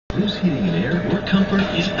Bruce Heating and Air, where comfort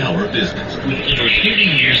is our business. With over 30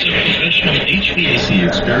 years of professional HVAC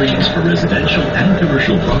experience for residential and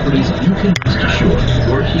commercial properties, you can rest assured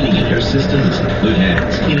your heating and air system is in good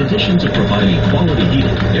hands. In addition to providing quality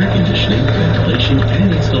heating, air conditioning, ventilation,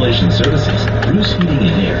 and installation services, Bruce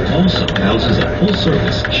Heating and Air also houses a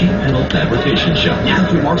full-service sheet metal fabrication shop. Now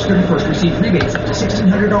through March 31st, receive rebates up to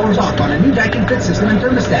 $1,600 off on a new vacuum fit system and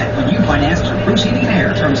thermostat when you finance through Bruce Heating and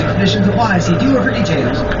Air. Terms and conditions apply. See dealer for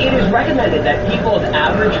details. It is recommended that people of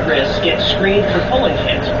average risk get screened for colon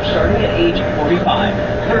cancer starting at age 45.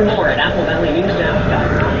 Learn more at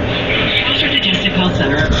AppleValleyNewsNow.com. Sponsored Digestive Health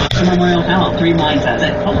Center at Boston Memorial Health reminds us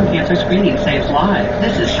that colon cancer screening saves lives.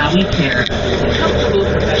 This is how we care. Comfortable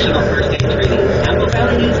professional first aid training. Apple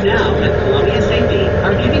Valley News Now and Columbia Safety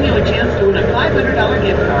are giving you a chance to win a $500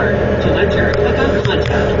 gift card. To enter, click on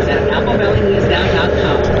contest at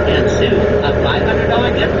AppleValleyNewsNow.com, and soon a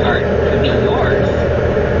 $500 gift card could be yours.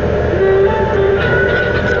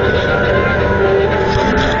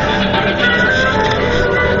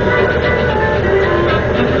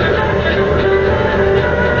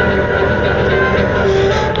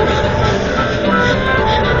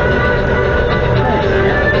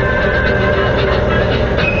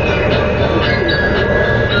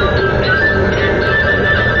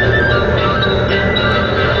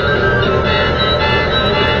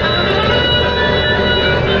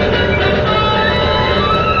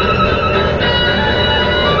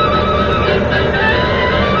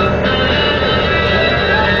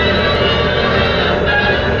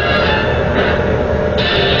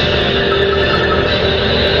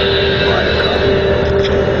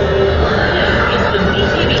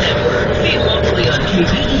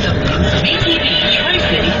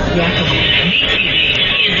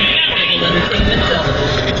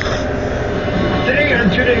 Today on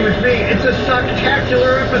Tune In With Me, it's a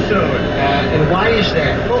socktacular episode. And why is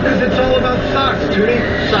that? Well, because it's all about socks, Tootie.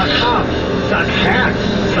 Sock hops, sock hats,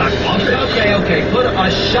 sock muffins. Okay, put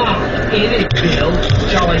a sock in it, Bill.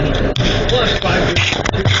 That's all I need. Plus 5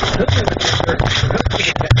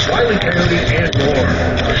 Wiley Coyote and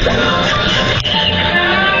more.